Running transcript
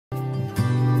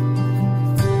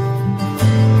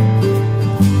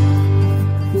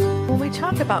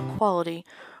talk about quality,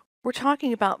 we're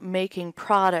talking about making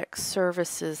products,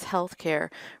 services, healthcare,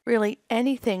 really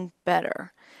anything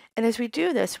better. And as we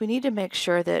do this, we need to make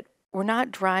sure that we're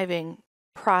not driving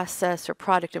process or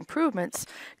product improvements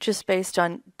just based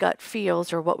on gut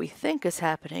feels or what we think is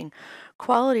happening.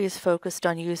 Quality is focused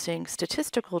on using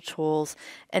statistical tools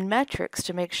and metrics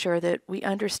to make sure that we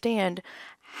understand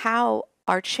how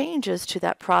our changes to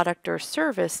that product or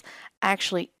service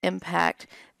actually impact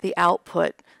the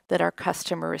output that our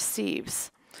customer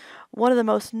receives. One of the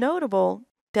most notable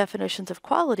definitions of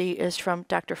quality is from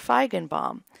Dr.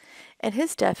 Feigenbaum, and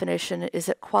his definition is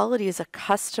that quality is a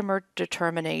customer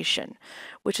determination,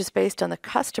 which is based on the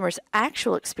customer's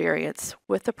actual experience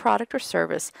with the product or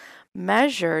service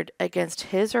measured against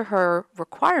his or her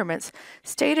requirements,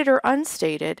 stated or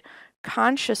unstated,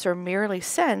 conscious or merely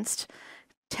sensed,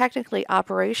 technically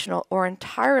operational or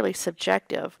entirely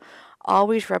subjective,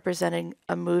 always representing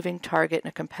a moving target in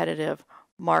a competitive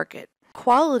market.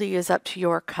 Quality is up to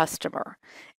your customer,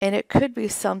 and it could be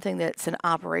something that's an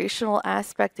operational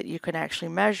aspect that you can actually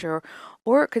measure,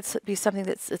 or it could be something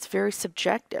that's very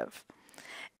subjective.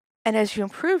 And as you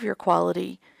improve your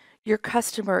quality, your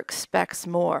customer expects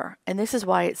more, and this is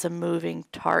why it's a moving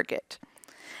target.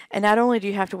 And not only do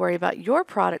you have to worry about your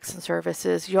products and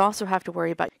services, you also have to worry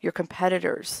about your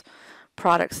competitors'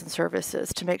 products and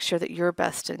services to make sure that you're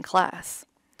best in class.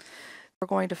 We're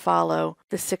going to follow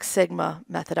the Six Sigma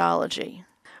methodology.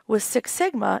 With Six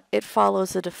Sigma, it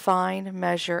follows a define,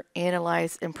 measure,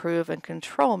 analyze, improve, and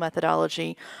control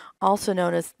methodology, also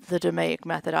known as the DMAIC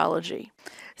methodology.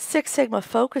 Six Sigma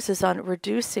focuses on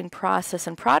reducing process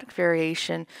and product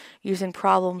variation using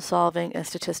problem-solving and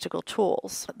statistical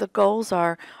tools. The goals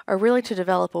are really to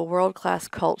develop a world-class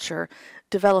culture,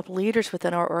 develop leaders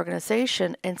within our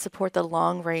organization, and support the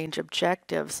long-range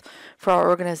objectives for our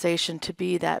organization to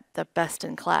be the best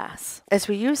in class. As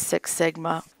we use Six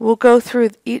Sigma, we'll go through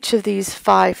each of these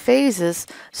 5 phases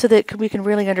so that we can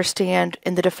really understand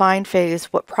in the define phase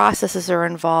what processes are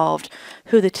involved,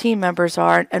 who the team members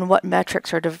are, and what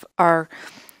metrics are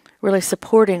really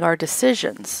supporting our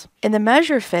decisions. In the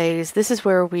measure phase, this is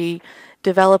where we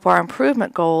develop our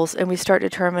improvement goals and we start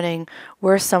determining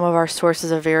where some of our sources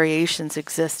of variations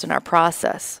exist in our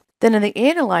process. Then in the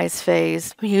analyze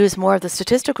phase, we use more of the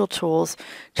statistical tools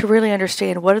to really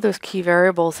understand what are those key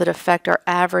variables that affect our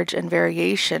average and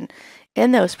variation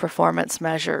in those performance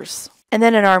measures. And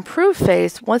then in our improve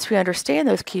phase, once we understand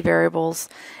those key variables,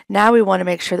 now we want to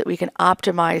make sure that we can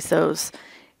optimize those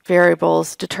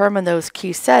variables, determine those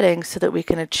key settings so that we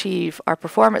can achieve our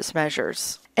performance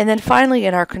measures. And then finally,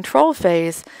 in our control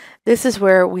phase, this is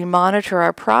where we monitor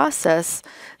our process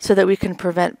so that we can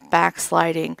prevent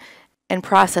backsliding and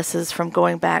processes from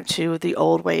going back to the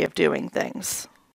old way of doing things.